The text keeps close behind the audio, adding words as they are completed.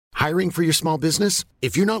Hiring for your small business?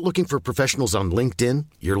 If you're not looking for professionals on LinkedIn,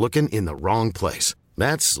 you're looking in the wrong place.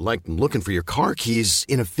 That's like looking for your car keys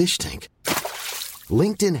in a fish tank.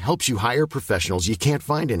 LinkedIn helps you hire professionals you can't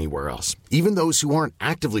find anywhere else, even those who aren't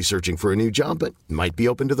actively searching for a new job but might be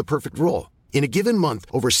open to the perfect role. In a given month,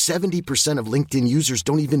 over 70% of LinkedIn users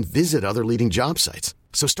don't even visit other leading job sites.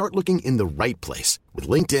 So start looking in the right place. With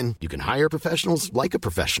LinkedIn, you can hire professionals like a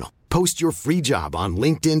professional. Post your free job on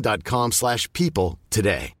linkedin.com/people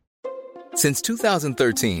today. Since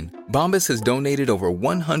 2013, Bombas has donated over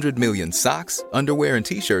 100 million socks, underwear, and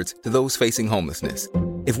T-shirts to those facing homelessness.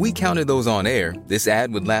 If we counted those on air, this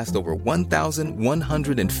ad would last over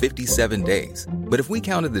 1,157 days. But if we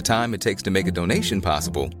counted the time it takes to make a donation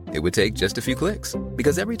possible, it would take just a few clicks.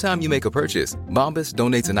 Because every time you make a purchase, Bombas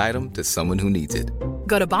donates an item to someone who needs it.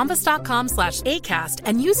 Go to bombas.com/ACAST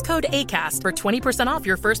and use code ACAST for 20% off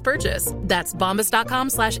your first purchase. That's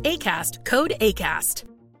bombas.com/ACAST, code ACAST.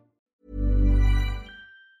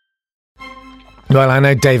 Well, I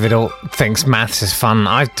know David thinks maths is fun.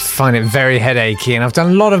 I find it very headachy, and I've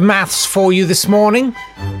done a lot of maths for you this morning.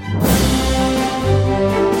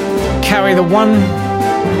 Carry the one.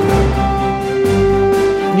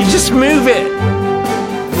 You just move it.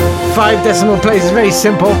 5 decimal places, very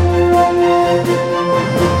simple.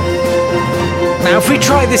 Now, if we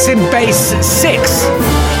try this in base 6...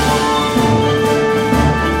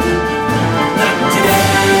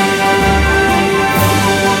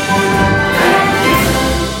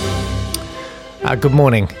 good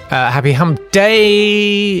morning. Happy Hump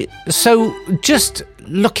Day. So, just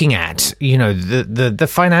looking at, the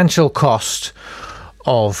financial cost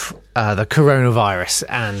of the coronavirus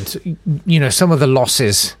and, some of the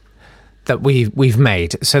losses that we've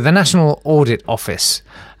made. So, the National Audit Office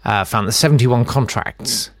found that 71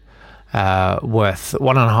 contracts worth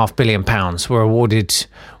 £1.5 billion were awarded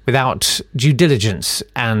without due diligence,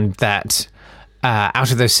 and that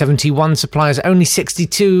out of those 71 suppliers, only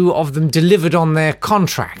 62 of them delivered on their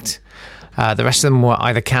contract. The rest of them were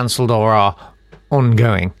either cancelled or are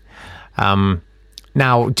ongoing.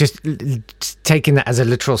 Now, just taking that as a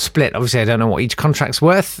literal split, obviously I don't know what each contract's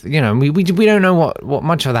worth. We don't know what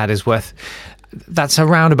much of that is worth. That's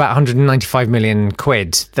around about 195 million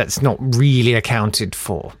quid that's not really accounted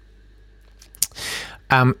for.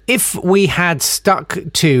 If we had stuck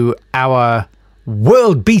to our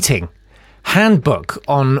world-beating handbook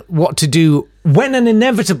on what to do when an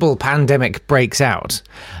inevitable pandemic breaks out,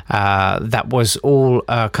 that was all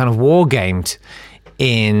kind of war-gamed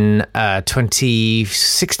in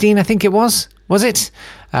 2016, I think it was it?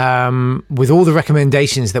 With all the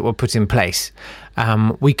recommendations that were put in place.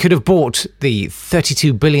 We could have bought the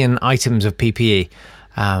 32 billion items of PPE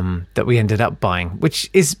that we ended up buying, which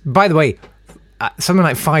is, by the way, something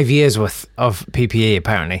like 5 years worth of PPE,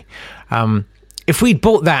 apparently. If we'd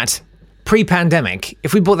bought that pre-pandemic,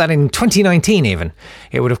 if we bought that in 2019 even,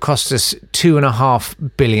 it would have cost us 2.5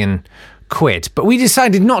 billion quid. But we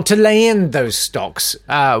decided not to lay in those stocks.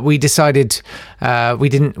 We decided we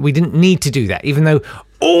didn't need to do that, even though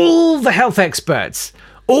all the health experts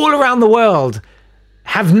all around the world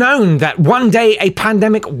have known that one day a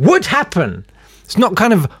pandemic would happen. It's not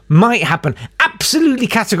kind of might happen. Absolutely,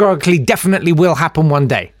 categorically, definitely will happen one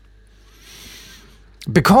day.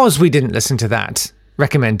 Because we didn't listen to that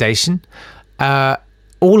recommendation,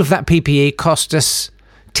 all of that PPE cost us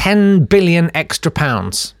 10 billion extra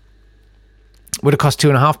pounds. Would have cost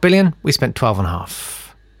 2.5 billion. We spent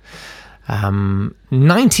 12.5.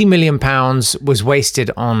 90 million pounds was wasted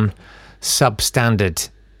on substandard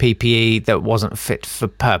PPE that wasn't fit for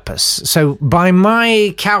purpose. So by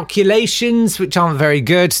my calculations, which aren't very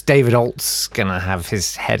good, David Alt's gonna have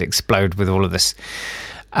his head explode with all of this.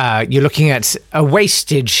 You're looking at a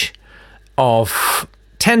wastage of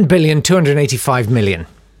 10,285 million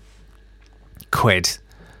quid.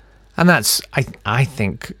 And that's, I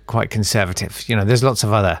think, quite conservative. There's lots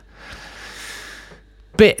of other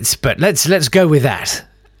bits, but let's go with that.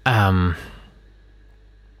 And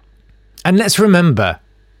let's remember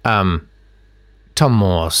Tom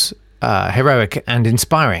Moore's heroic and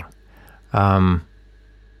inspiring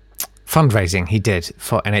fundraising he did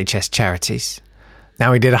for NHS charities.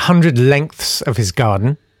 Now, he did 100 lengths of his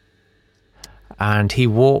garden, and he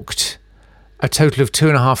walked a total of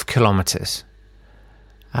 2.5 kilometres.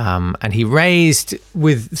 And he raised,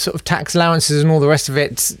 with sort of tax allowances and all the rest of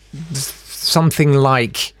it, something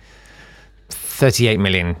like 38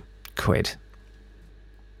 million quid.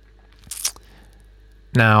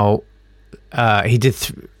 Now, he did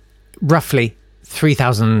roughly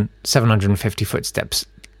 3,750 footsteps.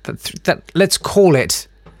 That let's call it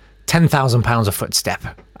 £10,000 a footstep.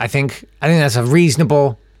 I think that's a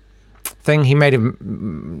reasonable thing. He made him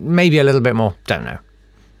maybe a little bit more. Don't know.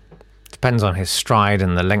 Depends on his stride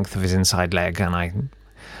and the length of his inside leg, and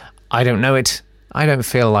I don't know it. I don't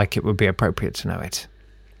feel like it would be appropriate to know it.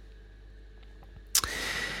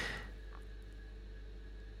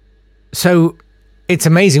 So it's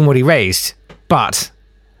amazing what he raised, but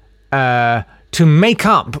to make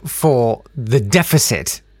up for the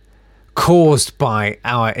deficit caused by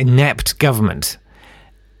our inept government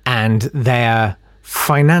and their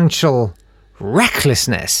financial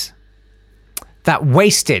recklessness, that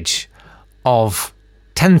wastage of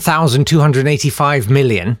 10,285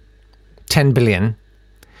 million, 10 billion,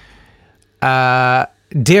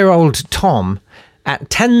 dear old Tom, at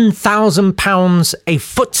 £10,000 a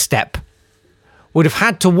footstep, would have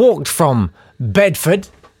had to walk from Bedford,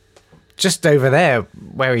 just over there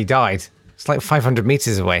where he died. It's like 500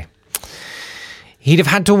 metres away. He'd have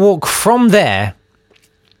had to walk from there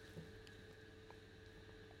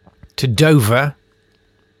to Dover,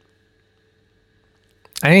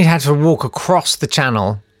 and he'd had to walk across the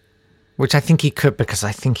channel, which I think he could because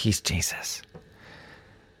I think he's Jesus.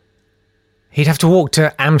 He'd have to walk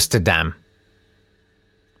to Amsterdam.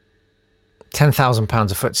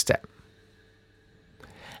 £10,000 a footstep.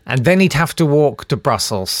 And then he'd have to walk to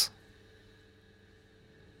Brussels.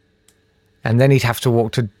 And then he'd have to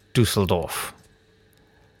walk to Dusseldorf.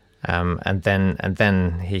 And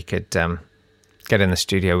then he could get in the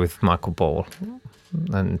studio with Michael Ball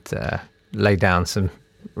and lay down some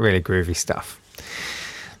really groovy stuff.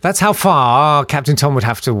 That's how far Captain Tom would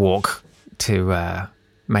have to walk to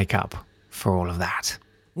make up for all of that.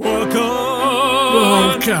 Walk on,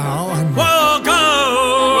 walk on, walk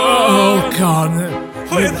on,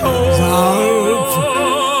 with hope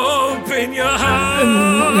in your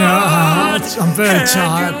heart. I'm very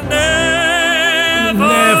tired. Never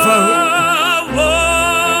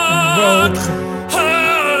walk alone.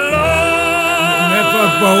 Never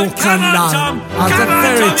walk alone. I'm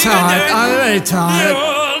very tired. I'm very tired.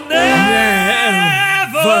 Never.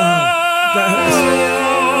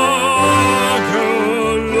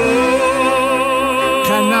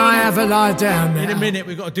 Can I have a lie down now? In a minute,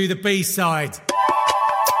 we've got to do the B-side. It's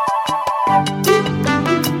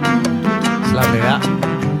lovely, that.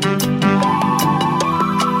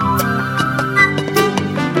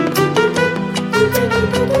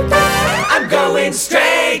 I'm going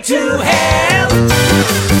straight to hell.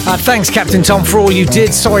 Thanks, Captain Tom, for all you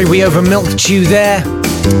did. Sorry we overmilked you there.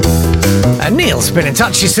 Neil's been in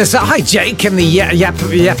touch. He says, hi, Jake, and the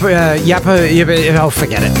oh,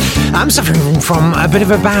 forget it. I'm suffering from a bit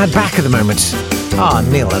of a bad back at the moment. Oh,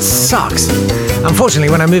 Neil, that sucks. Unfortunately,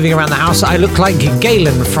 when I'm moving around the house, I look like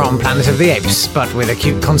Galen from Planet of the Apes, but with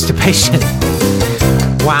acute constipation.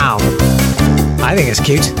 Wow. I think it's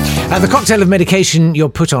cute. The cocktail of medication you're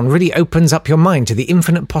put on really opens up your mind to the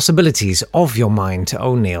infinite possibilities of your mind.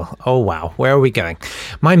 Oh, Neil. Oh, wow. Where are we going?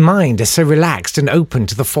 My mind is so relaxed and open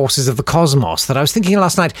to the forces of the cosmos that I was thinking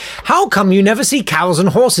last night, how come you never see cows and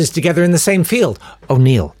horses together in the same field? Oh,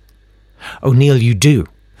 Neil. Oh, Neil, you do.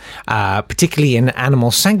 Particularly in animal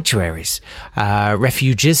sanctuaries,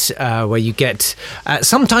 refuges, where you get...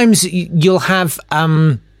 sometimes you'll have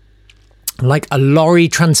like a lorry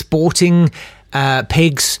transporting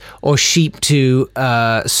pigs or sheep to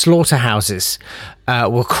slaughterhouses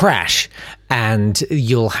will crash, and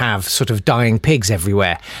you'll have sort of dying pigs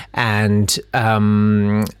everywhere, and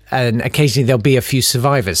occasionally there'll be a few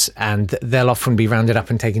survivors, and they'll often be rounded up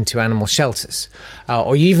and taken to animal shelters,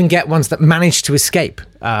 or you even get ones that manage to escape,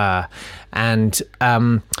 but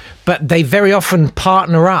they very often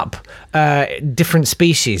partner up different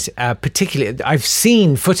species. Particularly, I've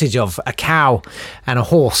seen footage of a cow and a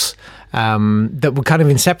horse that were kind of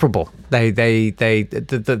inseparable.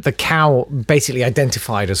 The cow basically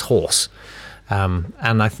identified as horse, and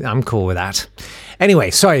I'm cool with that.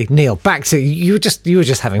 Anyway, sorry, Neil. Back to you. Were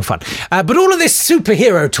just having fun. But all of this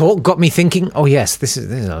superhero talk got me thinking. Oh yes, this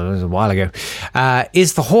is a while ago.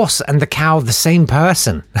 Is the horse and the cow the same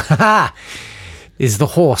person? Is the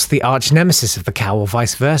horse the arch nemesis of the cow, or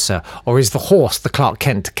vice versa, or is the horse the Clark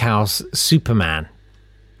Kent to cow's Superman?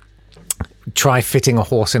 Try fitting a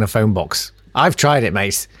horse in a phone box. I've tried it,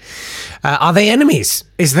 mate. Are they enemies?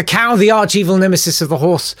 Is the cow the arch-evil nemesis of the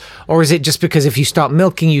horse? Or is it just because if you start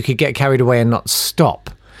milking, you could get carried away and not stop?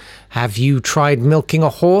 Have you tried milking a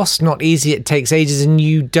horse? Not easy, it takes ages and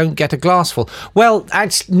you don't get a glassful. Well,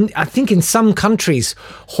 actually, I think in some countries,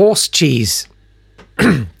 horse cheese,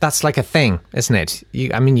 that's like a thing, isn't it? You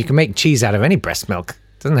can make cheese out of any breast milk.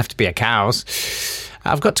 It doesn't have to be a cow's.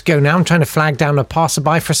 I've got to go now. I'm trying to flag down a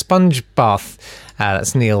passerby for a sponge bath.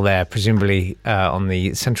 That's Neil there, presumably on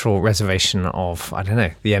the central reservation of, I don't know,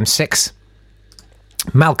 the M6.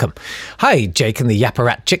 Malcolm. Hi, Jake and the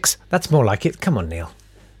Yapparat chicks. That's more like it. Come on, Neil.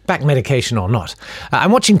 Back medication or not.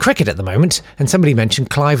 I'm watching cricket at the moment, and somebody mentioned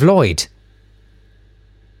Clive Lloyd.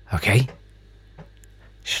 Okay.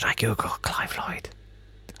 Should I Google Clive Lloyd?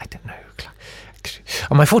 I don't know.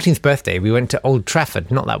 On my 14th birthday, we went to Old Trafford,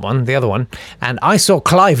 not that one, the other one, and I saw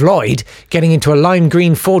Clive Lloyd getting into a lime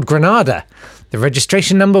green Ford Granada. The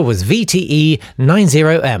registration number was VTE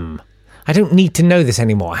 90M. I don't need to know this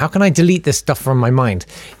anymore. How can I delete this stuff from my mind?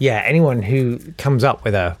 Yeah, anyone who comes up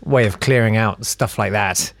with a way of clearing out stuff like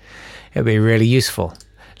that, it'll be really useful.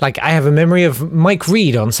 Like, I have a memory of Mike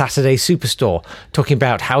Reed on Saturday Superstore talking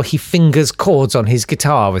about how he fingers chords on his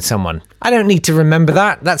guitar with someone. I don't need to remember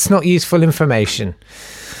that. That's not useful information.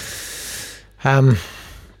 Pat's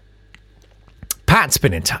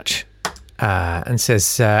been in touch and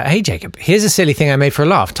says, hey, Jacob, here's a silly thing I made for a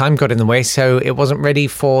laugh. Time got in the way, so it wasn't ready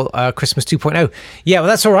for Christmas 2.0. Yeah, well,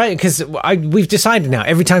 that's all right, because we've decided now,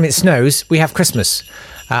 every time it snows, we have Christmas.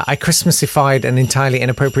 I Christmasified an entirely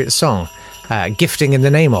inappropriate song. Gifting in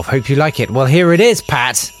the name of. Hope you like it. Well, here it is,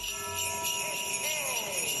 Pat.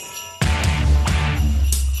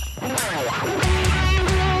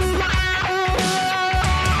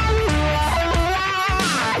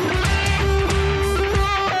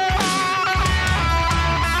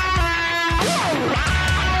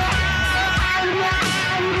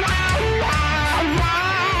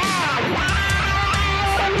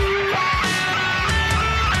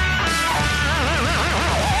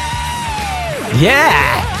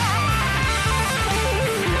 Yeah!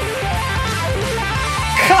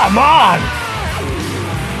 Come on!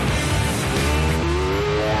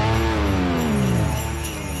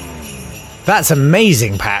 That's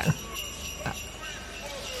amazing, Pat.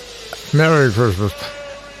 Merry Christmas.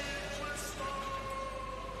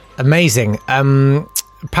 Amazing.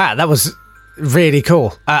 Pat, that was really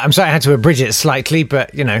cool. I'm sorry I had to abridge it slightly,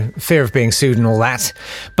 but, you know, fear of being sued and all that.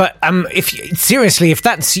 But if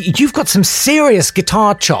that's... You've got some serious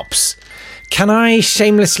guitar chops. Can I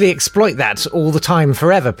shamelessly exploit that all the time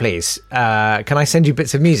forever, please? Can I send you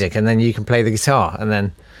bits of music and then you can play the guitar and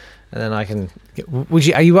then I can...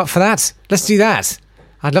 Are you up for that? Let's do that.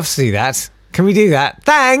 I'd love to do that. Can we do that?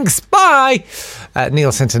 Thanks. Bye.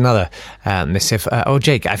 Neil sent another missive.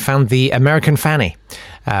 Jake, I found the American Fanny.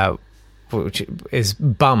 Which is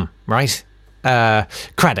bum, right?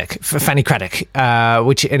 Craddock, Fanny Craddock,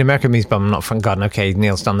 which in America means bum, not front garden. Okay,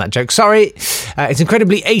 Neil's done that joke. Sorry. It's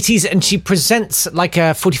incredibly 80s, and she presents like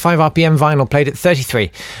a 45 RPM vinyl played at 33.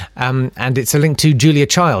 And it's a link to Julia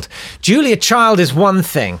Child. Julia Child is one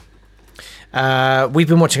thing. We've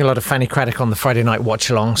been watching a lot of Fanny Craddock on the Friday night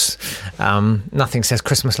watch-alongs. Nothing says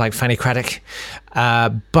Christmas like Fanny Craddock.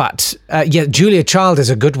 But Julia Child is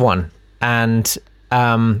a good one. And...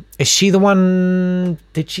 is she the one?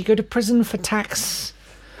 Did she go to prison for tax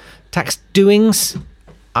doings?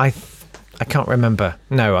 I can't remember.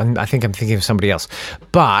 No, I think I'm thinking of somebody else.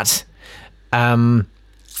 But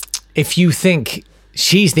if you think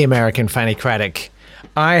she's the American Fanny Craddock,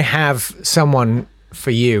 I have someone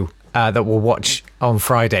for you that we'll watch on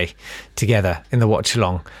Friday together in the watch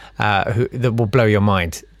along that will blow your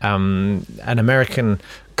mind. An American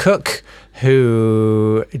cook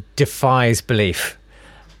who defies belief.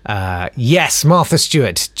 Yes, Martha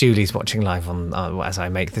Stewart. Julie's watching live on as I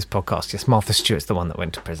make this podcast. Yes, Martha Stewart's the one that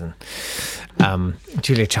went to prison.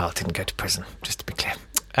 Julia Child didn't go to prison, just to be clear.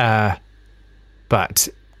 But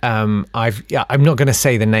I'm not going to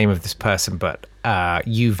say the name of this person, but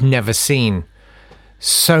you've never seen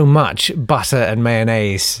so much butter and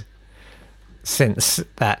mayonnaise since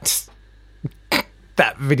that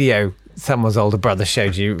video someone's older brother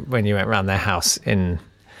showed you when you went round their house in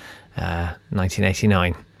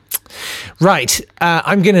 1989. Right,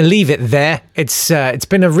 I'm going to leave it there. It's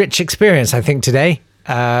been a rich experience, I think, today.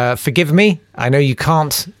 Forgive me. I know you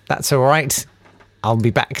can't. That's all right. I'll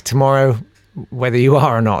be back tomorrow, whether you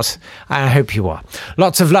are or not. I hope you are.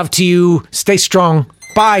 Lots of love to you. Stay strong.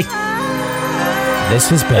 Bye. This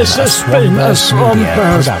has been a Swanburst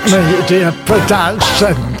Media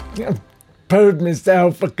production. Put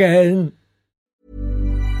myself again.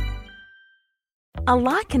 A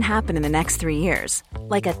lot can happen in the next 3 years.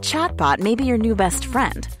 Like a chatbot may be your new best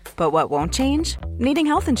friend. But what won't change? Needing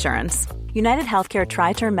health insurance. United Healthcare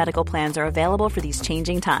Tri-Term Medical Plans are available for these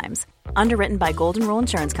changing times. Underwritten by Golden Rule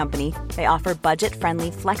Insurance Company, they offer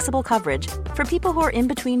budget-friendly, flexible coverage for people who are in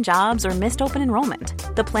between jobs or missed open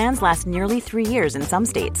enrollment. The plans last nearly 3 years in some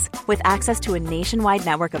states, with access to a nationwide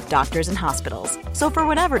network of doctors and hospitals. So for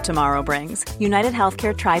whatever tomorrow brings, United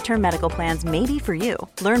Healthcare Tri-Term Medical Plans may be for you.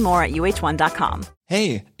 Learn more at UH1.com.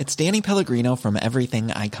 Hey, it's Danny Pellegrino from Everything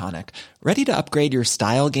Iconic. Ready to upgrade your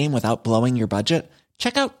style game without blowing your budget?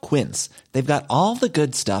 Check out Quince. They've got all the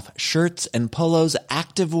good stuff, shirts and polos,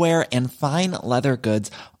 activewear, and fine leather goods,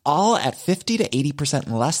 all at 50 to 80%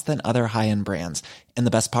 less than other high-end brands. And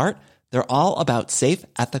the best part? They're all about safe,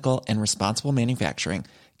 ethical, and responsible manufacturing.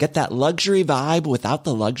 Get that luxury vibe without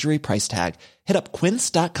the luxury price tag. Hit up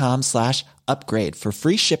quince.com/upgrade for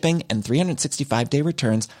free shipping and 365-day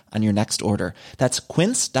returns on your next order. That's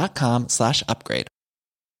quince.com/upgrade.